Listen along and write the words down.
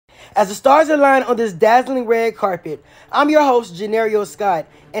as the stars align on this dazzling red carpet. I'm your host, Johneri'O Scott,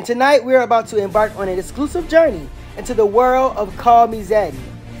 and tonight we're about to embark on an exclusive journey into the world of Call Me Zaddy.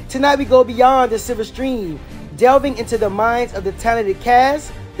 Tonight we go beyond the silver stream, delving into the minds of the talented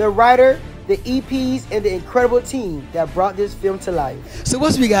cast, the writer, the EPs, and the incredible team that brought this film to life. So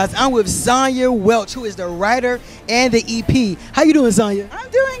what's up, you guys? I'm with Zanya Welch, who is the writer and the EP. How you doing, Zanya?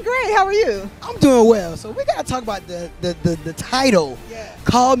 I'm doing great. How are you? I'm doing well. So we gotta talk about the title,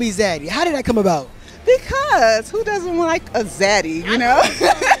 Call Me Zaddy. How did that come about? Because who doesn't like a zaddy, you know?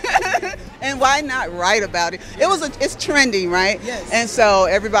 And why not write about it? It's trending, right? Yes. And so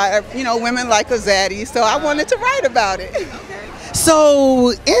everybody, you know, women like a zaddy, so I wanted to write about it.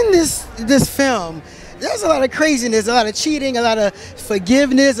 So in this film, there's a lot of craziness, a lot of cheating, a lot of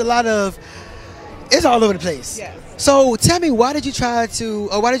forgiveness, it's all over the place. Yes. So tell me, why did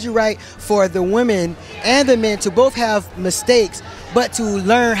you write for the women and the men to both have mistakes, but to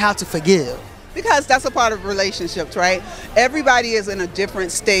learn how to forgive? Because that's a part of relationships, right? Everybody is in a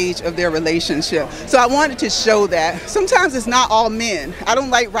different stage of their relationship. So I wanted to show that. Sometimes it's not all men. I don't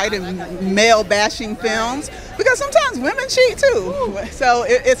like writing male bashing films because sometimes women cheat too. So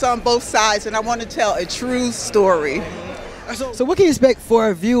it's on both sides, and I want to tell a true story. So what can you expect for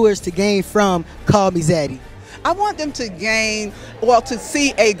our viewers to gain from Call Me Zaddy? I want them to to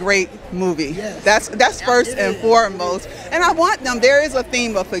see a great movie. Yes. That's first and foremost. And I want them, there is a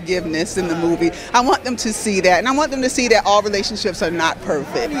theme of forgiveness in the movie. I want them to see that. And I want them to see that all relationships are not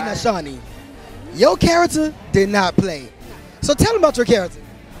perfect. Now, Shawnee, your character did not play. So tell them about your character.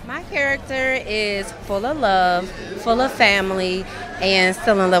 My character is full of love, full of family, and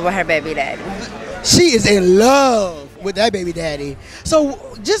still in love with her baby daddy. She is in love with that baby daddy.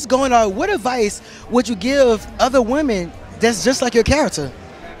 So just going on, what advice would you give other women that's just like your character?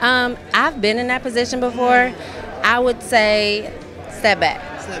 I've been in that position before. I would say step back.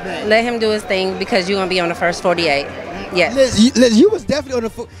 Let him do his thing because you're going to be on the first 48. Yes. Liz, you was definitely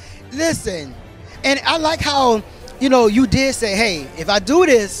on the listen, and I like how, you did say, hey, if I do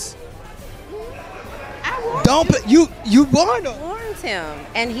this, you warned him. Him,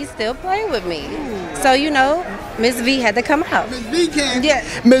 and he still played with me. So Miss V had to come out. Miss V came. Yeah.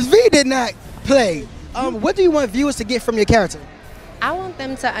 Miss V did not play. What do you want viewers to get from your character? I want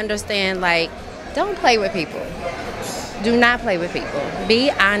them to understand, don't play with people. Do not play with people.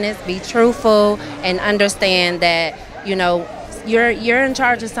 Be honest, be truthful, and understand that you're in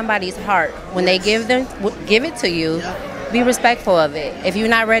charge of somebody's heart. When they give it to you, be respectful of it. If you're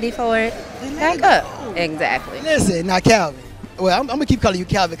not ready for it, back up. Exactly. Listen, now Calvin. Well, I'm gonna keep calling you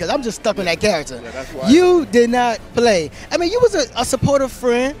Calvin because I'm just stuck on that character. Yeah, that's why. You did not play. I mean, you was a supportive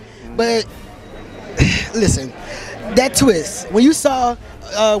friend, but listen, that twist when you saw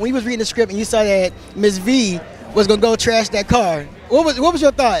when you was reading the script and you saw that Miss V was gonna go trash that car. What was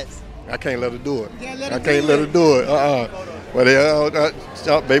your thoughts? I can't let her do it. I can't let her do it.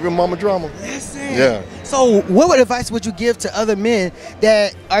 But baby mama drama. Listen. Yeah. So, what advice would you give to other men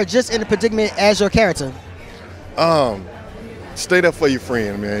that are just in a predicament as your character? Stay there for your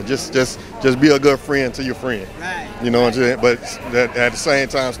friend, man. Just be a good friend to your friend. Right. You know what I'm saying? But at the same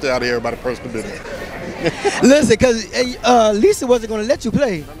time, stay out of everybody's personal business. Listen, because Lisa wasn't going to let you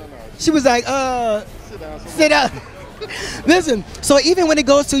play. No. She was like, sit down. Listen, so even when it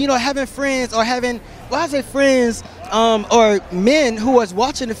goes to, having friends or having, friends or men who was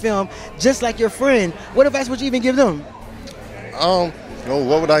watching the film just like your friend, what advice would you even give them?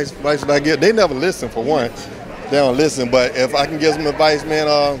 What advice would I give? They never listen, for one. They don't listen, but if I can give some advice, man,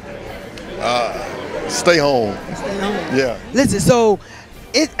 stay home. Stay home. Yeah. Listen, so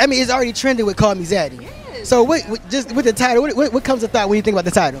it's already trending with Call Me Zaddy. Yes. So just with the title, what comes to thought when you think about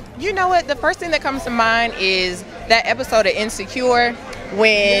the title? You know what? The first thing that comes to mind is that episode of Insecure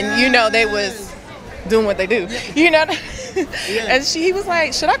when they was doing what they do. And he was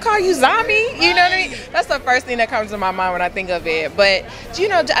like, should I call you zombie? You know what I mean? That's the first thing that comes to my mind when I think of it. But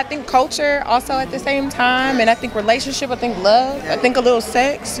I think culture also at the same time, and I think relationship, I think love, I think a little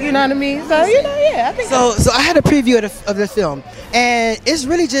sex, you know what I mean? So I think so I had a preview of the film, and it's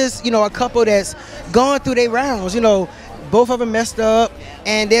really just a couple that's going through their rounds. Both of them messed up,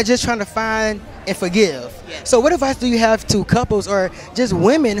 and they're just trying to find and forgive. Yes. So what advice do you have to couples or just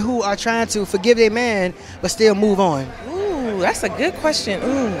women who are trying to forgive their man but still move on? Ooh, that's a good question.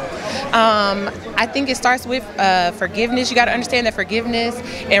 I I think it starts with forgiveness. You got to understand that forgiveness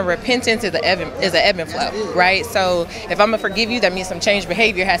and repentance is an ebb and flow, right? So if I'm gonna forgive you, that means some change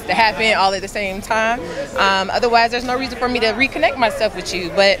behavior has to happen all at the same time. Otherwise, there's no reason for me to reconnect myself with you.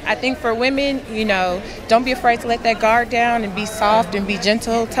 But I think for women, you know, don't be afraid to let that guard down and be soft and be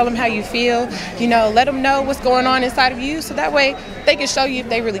gentle. Tell them how you feel. You know, let them know what's going on inside of you, so that way they can show you if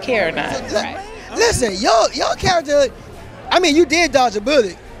they really care or not. Right. Listen, your character, I mean, you did dodge a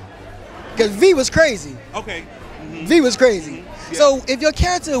bullet. Because V was crazy. Okay. Mm-hmm. V was crazy. Yeah. So if your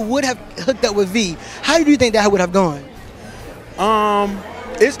character would have hooked up with V, how do you think that would have gone?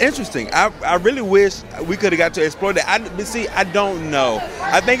 It's interesting. I really wish we could have got to explore that. I don't know.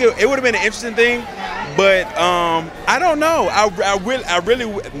 I think it would have been an interesting thing, but I don't know. I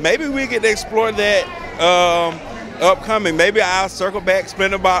really maybe we get to explore that upcoming. Maybe I'll circle back,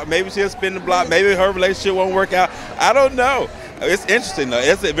 spin the block. Maybe she'll spin the block. Maybe her relationship won't work out. I don't know. It's interesting though.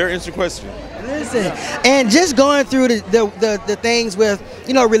 It's a very interesting question. Listen, and just going through the things with,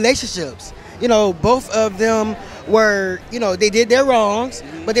 you know, relationships. You know, both of them were, you know, they did their wrongs,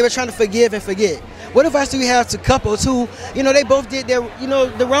 but they were trying to forgive and forget. What advice do you have to couples who, you know, they both did their, you know,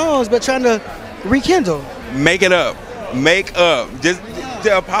 the wrongs, but trying to rekindle? Make it up. Make up. Just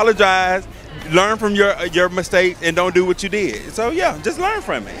to apologize. Learn from your mistakes and don't do what you did. So yeah, just learn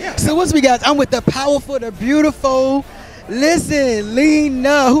from it. Yeah. So what's we got? I'm with the powerful, the beautiful. Listen,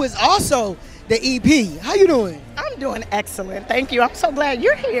 Lena, who is also the EP. How you doing? I'm doing excellent. Thank you. I'm so glad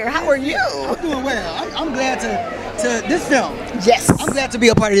you're here. How are you? I'm doing well. I'm glad to this film. Yes. I'm glad to be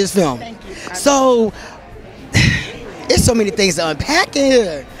a part of this film. Thank you. So, there's so many things to unpack in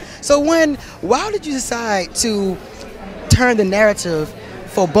here. So why did you decide to turn the narrative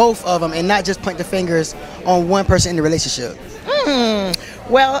for both of them and not just point the fingers on one person in the relationship?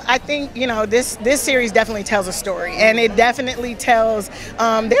 Well, I think, you know, this series definitely tells a story, and it definitely tells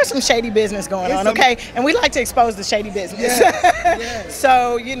there's some shady business going on, okay? And we like to expose the shady business. Yes.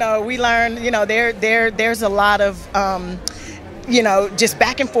 So, you know, we learn, you know, there's a lot of you know, just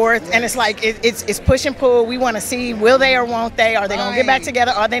back and forth, and it's like it's push and pull. We want to see, will they or won't they? Are they gonna get back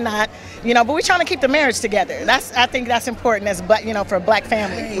together? Are they not? You know, but we're trying to keep the marriage together. I think that's important as black, you know, for a black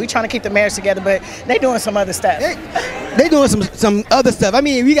family. We're trying to keep the marriage together, but they doing some other stuff. They doing some other stuff. I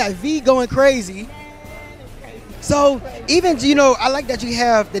mean, we got V going crazy. So even, you know, I like that you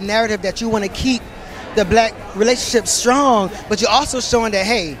have the narrative that you want to keep the black relationship strong, but you're also showing that,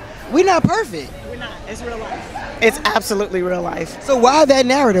 hey, we're not perfect. We're not. It's real life. It's absolutely real life. So why that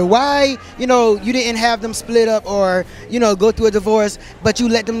narrative? Why, you know, you didn't have them split up or, you know, go through a divorce, but you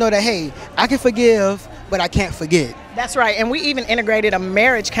let them know that, hey, I can forgive, but I can't forget. That's right, and we even integrated a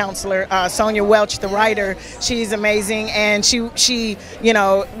marriage counselor, Sonia Welch, the writer. She's amazing, and she, you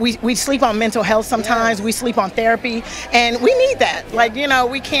know, we sleep on mental health sometimes. Yeah. We sleep on therapy, and we need that. Like, you know,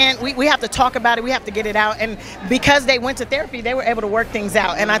 we have to talk about it. We have to get it out, and because they went to therapy, they were able to work things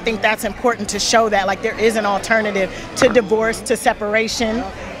out, and I think that's important to show that, like, there is an alternative to divorce, to separation.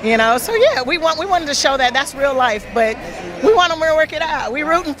 You know, so yeah, we wanted to show that that's real life, but we want them to work it out. We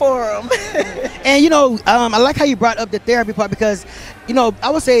rooting for them. And you know, I like how you brought up the therapy part, because, you know, I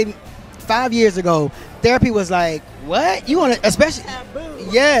would say 5 years ago, therapy was like, what? You want to, especially,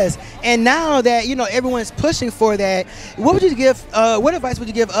 yes. And now that, you know, everyone's pushing for that, what would you give? What advice would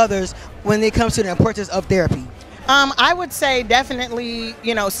you give others when it comes to the importance of therapy? I would say definitely,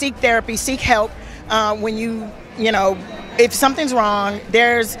 you know, seek therapy, seek help when you know, if something's wrong.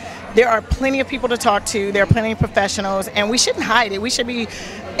 There are plenty of people to talk to. There are plenty of professionals, and we shouldn't hide it. We should be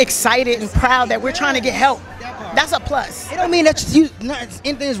excited and proud that we're trying to get help. That's a plus. It don't mean that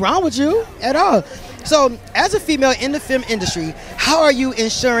anything is wrong with you at all. So, as a female in the film industry, how are you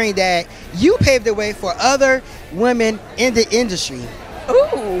ensuring that you pave the way for other women in the industry?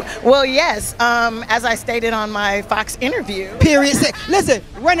 Ooh, well, yes. As I stated on my Fox interview. Period. Listen,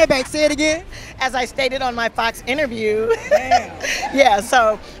 run that back. Say it again. As I stated on my Fox interview. Yeah,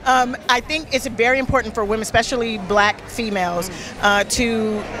 so I think it's very important for women, especially black females,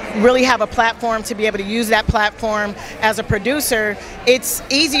 to really have a platform, to be able to use that platform. As a producer, it's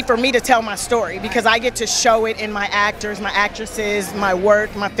easy for me to tell my story because I get to show it in my actors, my actresses, my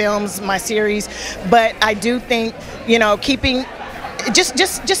work, my films, my series. But I do think, you know, keeping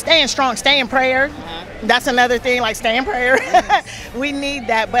just stay strong, stay in prayer. That's another thing, like stay in prayer. We need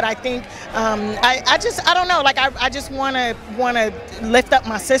that, but I think I don't know, like I just want to lift up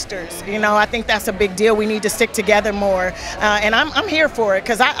my sisters. You know, I think that's a big deal. We need to stick together more, and I'm here for it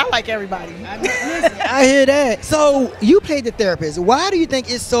because I like everybody. I hear that. So you played the therapist. Why do you think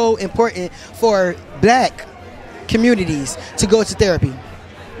it's so important for black communities to go to therapy?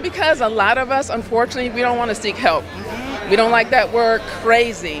 Because a lot of us, unfortunately, we don't want to seek help. We don't like that word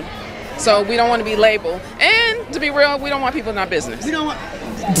crazy. So we don't want to be labeled. And to be real, we don't want people in our business. We don't want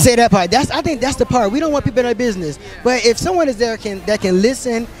say that part. I think that's the part. We don't want people in our business. But if someone is there that can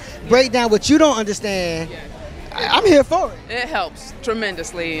listen, break down what you don't understand, I'm here for it. It helps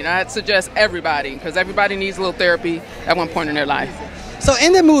tremendously, and I'd suggest everybody, because everybody needs a little therapy at one point in their life. So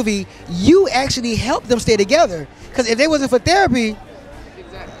in the movie, you actually helped them stay together, because if they wasn't for therapy,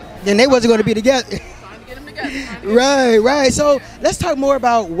 then they wasn't going to be together. Trying to get them together. Right. So let's talk more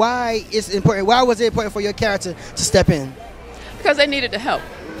about why it's important. Why was it important for your character to step in? Because they needed the help.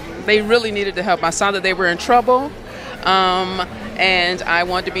 They really needed the help. I saw that they were in trouble. And I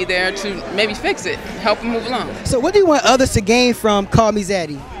wanted to be there to maybe fix it, help them move along. So what do you want others to gain from Call Me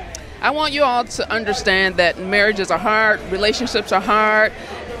Zaddy? I want you all to understand that marriages are hard, relationships are hard,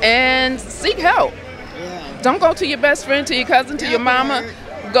 and seek help. Yeah. Don't go to your best friend, to your cousin, to your mama.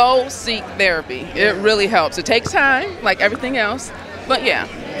 Go seek therapy. It really helps. It takes time, like everything else, but yeah,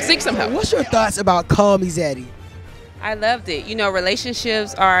 seek some help. What's your thoughts about Call Me Zaddy? I loved it. You know,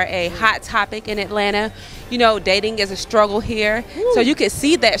 relationships are a hot topic in Atlanta. You know, dating is a struggle here. Woo. So you can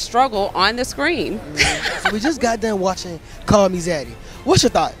see that struggle on the screen. So we just got done watching Call Me Zaddy. What's your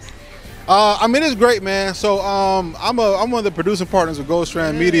thoughts? I mean, it's great, man. So I'm one of the producing partners with Gold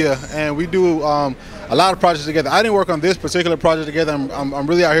Strand Media, and we do a lot of projects together. I didn't work on this particular project together. I'm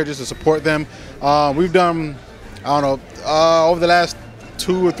really out here just to support them. We've done, I don't know, over the last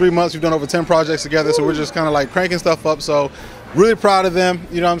 2 or 3 months, we've done over 10 projects together, so we're just kind of like cranking stuff up. So really proud of them,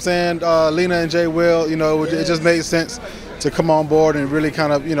 you know what I'm saying? Lena and Jay Will, you know, it just made sense to come on board and really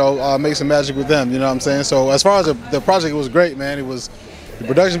kind of, you know, make some magic with them, you know what I'm saying? So as far as the project, it was great, man. The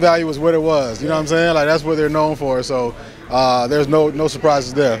production value was what it was, you know what I'm saying? Like, that's what they're known for, so there's no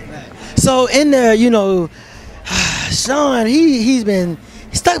surprises there. So in there, you know, Sean, he's been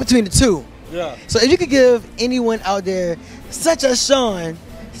stuck between the two. Yeah. So if you could give anyone out there, such as Sean,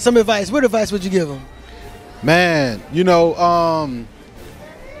 some advice, what advice would you give him? Man, you know,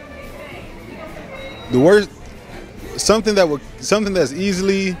 the worst, something that's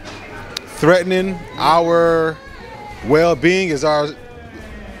easily threatening our well-being is our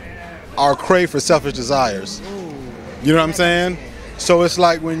crave for selfish desires. You know what I'm saying? So it's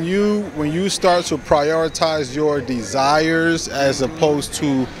like when you start to prioritize your desires as opposed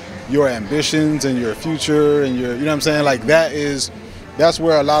to your ambitions and your future and your, you know what I'm saying? Like that's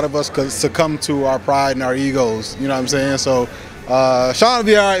where a lot of us succumb to our pride and our egos. You know what I'm saying? So Sean will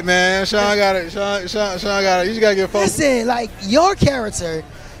be all right, man. Sean got it. Sean got it. You just gotta get focused. Listen, like your character,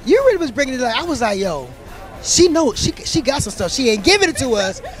 you really was bringing it. Like I was like, yo, she knows she got some stuff. She ain't giving it to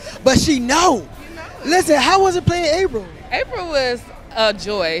us, but she know. Listen, how was it playing April? April was a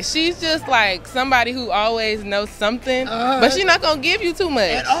joy. She's just like somebody who always knows something, but she's not gonna give you too much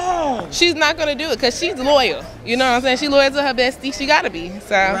at all. She's not gonna do it because she's loyal. You know what I'm saying? She's loyal to her bestie. She gotta be.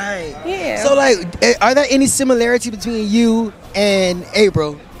 So right. Yeah. So like, are there any similarity between you and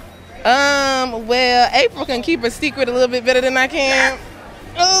April? Well, April can keep a secret a little bit better than I can.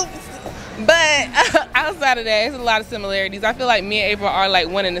 Oops. But outside of that, there's a lot of similarities. I feel like me and April are like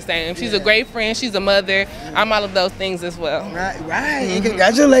one and the same. She's a great friend. She's a mother. I'm all of those things as well. Right. Mm-hmm.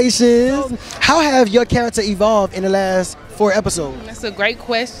 Congratulations. How have your character evolved in the last 4 episodes? That's a great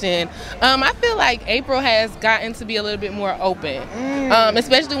question. I feel like April has gotten to be a little bit more open,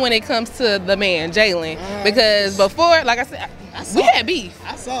 especially when it comes to the man, Jalen. Because before, like I said, we had beef.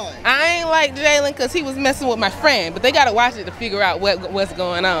 I saw it. I ain't like Jalen because he was messing with my friend, but they got to watch it to figure out what's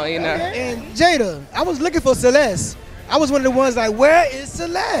going on, you know. Okay. And Jada, I was looking for Celeste. I was one of the ones like, where is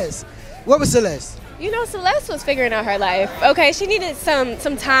Celeste? Where was Celeste? You know, Celeste was figuring out her life. Okay, she needed some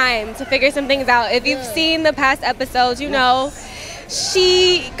time to figure some things out. If you've seen the past episodes, you know,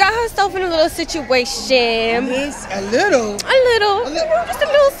 she got herself in a little situation. Yes, a little, just a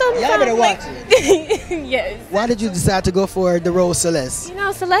little something. Y'all better watch it. Yes. Why did you decide to go for the role of Celeste? You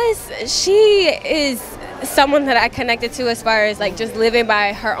know, Celeste, she is someone that I connected to as far as like just living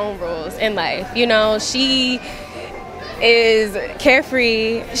by her own rules in life. You know, she is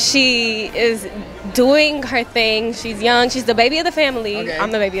carefree. She is doing her thing. She's young. She's the baby of the family. Okay.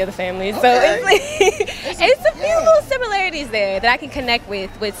 I'm the baby of the family. So it's a few little similarities there that I can connect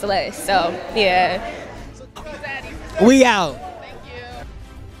with Celeste. So yeah. We out.